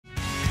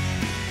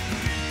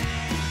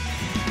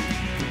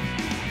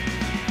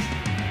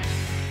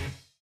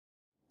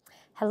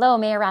Hello,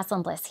 Mayor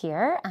Rosalynn Bliss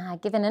here,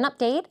 giving an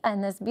update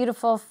on this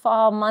beautiful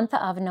fall month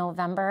of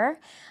November.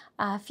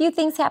 A few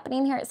things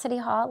happening here at City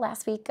Hall.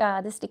 Last week,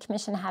 the City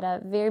Commission had a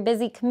very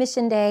busy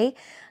Commission Day.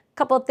 A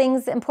couple of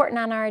things important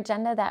on our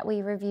agenda that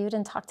we reviewed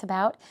and talked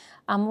about.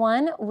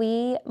 One,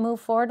 we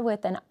moved forward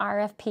with an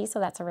RFP, so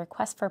that's a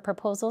request for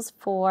proposals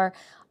for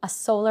a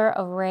solar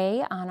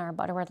array on our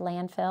Butterworth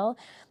Landfill.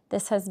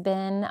 This has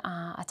been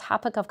a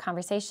topic of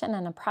conversation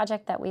and a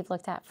project that we've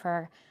looked at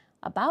for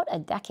about a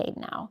decade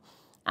now.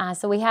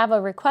 So we have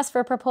a request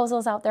for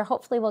proposals out there.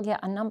 Hopefully we'll get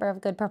a number of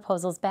good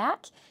proposals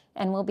back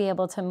and we'll be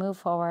able to move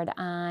forward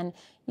on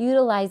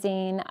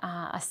utilizing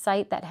a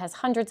site that has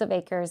hundreds of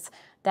acres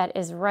that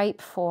is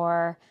ripe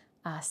for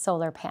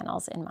solar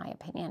panels, in my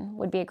opinion.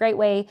 Would be a great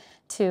way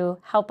to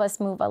help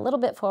us move a little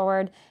bit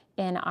forward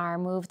in our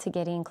move to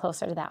getting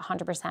closer to that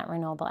 100%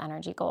 renewable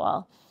energy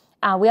goal.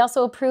 We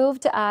also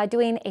approved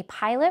doing a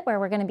pilot where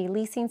we're going to be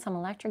leasing some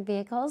electric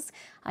vehicles.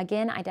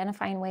 Again,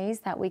 identifying ways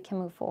that we can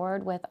move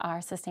forward with our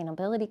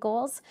sustainability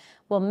goals.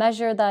 We'll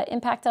measure the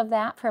impact of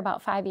that for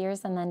about 5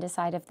 years and then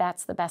decide if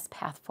that's the best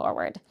path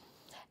forward.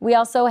 We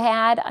also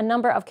had a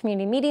number of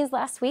community meetings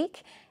last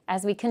week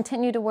as we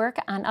continue to work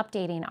on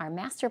updating our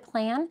master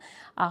plan.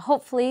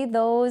 Hopefully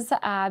those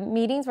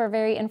meetings were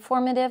very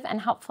informative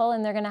and helpful,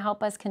 and they're going to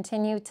help us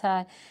continue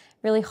to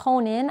really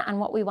hone in on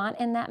what we want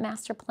in that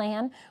master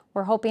plan.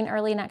 We're hoping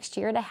early next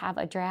year to have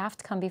a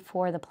draft come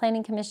before the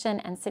Planning Commission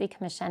and City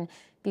Commission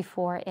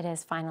before it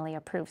is finally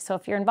approved. So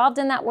if you're involved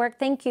in that work,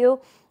 thank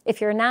you.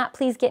 If you're not,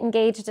 please get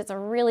engaged. It's a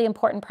really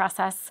important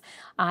process.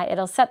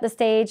 It'll set the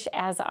stage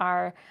as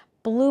our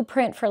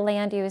blueprint for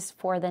land use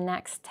for the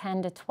next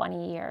 10 to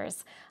 20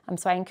 years.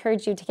 So I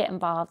encourage you to get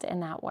involved in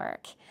that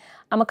work.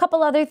 A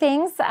couple other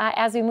things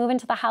as we move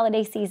into the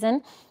holiday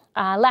season.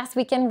 Last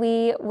weekend,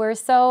 we were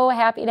so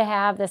happy to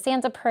have the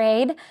Santa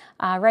Parade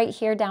right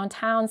here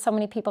downtown. So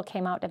many people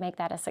came out to make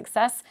that a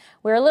success.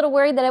 We were a little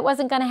worried that it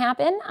wasn't going to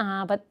happen,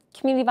 but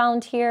community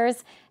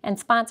volunteers and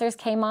sponsors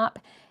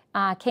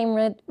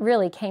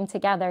really came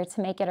together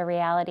to make it a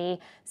reality.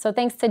 So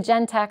thanks to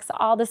Gentex,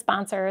 all the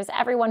sponsors,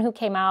 everyone who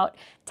came out,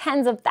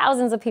 tens of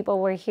thousands of people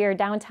were here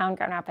downtown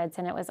Grand Rapids,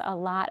 and it was a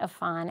lot of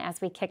fun as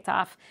we kicked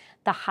off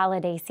the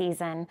holiday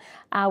season.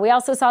 We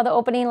also saw the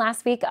opening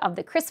last week of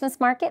the Christmas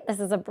market. This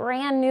is a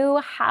brand new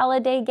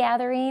holiday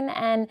gathering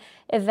and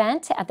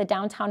event at the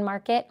downtown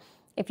market.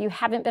 If you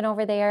haven't been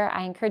over there,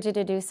 I encourage you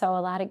to do so.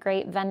 A lot of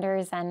great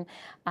vendors and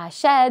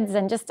sheds,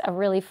 and just a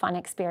really fun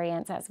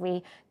experience as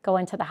we go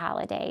into the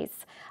holidays.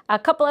 A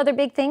couple other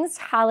big things,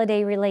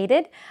 holiday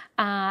related.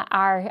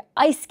 Our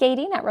ice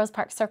skating at Rosa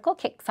Parks Circle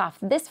kicks off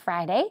this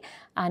Friday,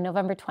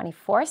 November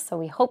 24th, so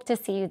we hope to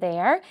see you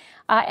there.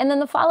 And then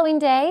the following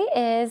day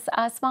is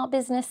Small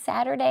Business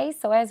Saturday.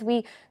 So as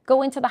we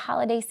go into the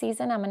holiday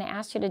season, I'm going to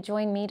ask you to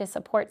join me to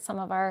support some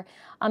of our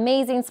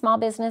amazing small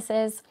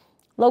businesses,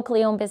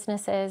 locally owned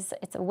businesses.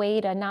 It's a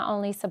way to not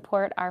only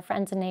support our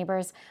friends and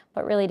neighbors,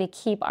 but really to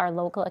keep our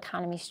local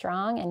economy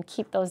strong and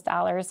keep those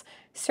dollars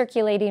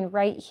circulating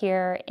right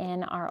here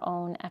in our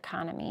own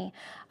economy,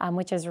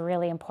 which is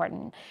really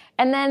important.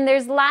 And then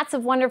there's lots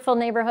of wonderful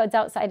neighborhoods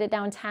outside of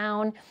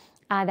downtown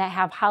that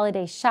have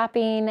holiday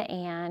shopping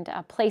and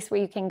a place where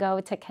you can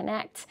go to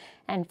connect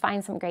and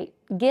find some great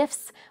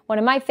gifts. One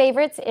of my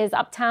favorites is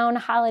Uptown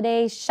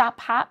Holiday Shop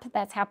Hop.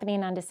 That's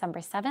happening on December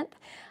 7th.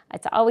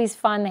 It's always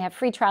fun. They have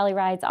free trolley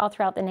rides all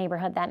throughout the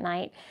neighborhood that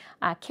night.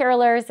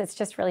 Carolers, it's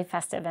just really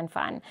festive and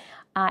fun.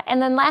 And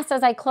then last,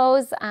 as I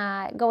close,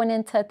 going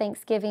into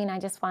Thanksgiving, I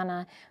just want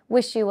to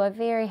wish you a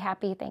very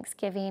happy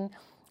Thanksgiving.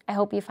 I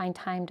hope you find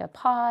time to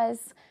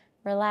pause,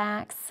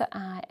 relax,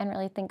 and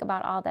really think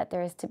about all that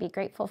there is to be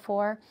grateful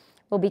for.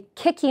 We'll be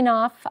kicking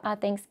off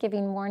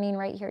Thanksgiving morning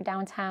right here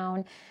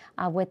downtown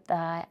with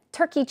the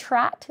Turkey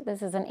Trot.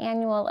 This is an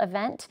annual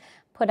event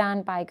put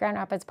on by Grand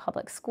Rapids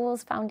Public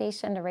Schools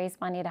Foundation to raise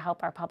money to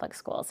help our public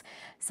schools.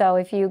 So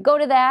if you go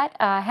to that,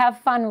 have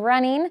fun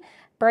running,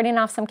 burning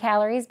off some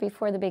calories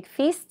before the big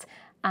feast.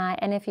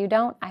 And if you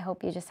don't, I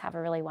hope you just have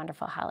a really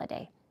wonderful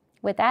holiday.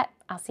 With that,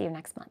 I'll see you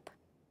next month.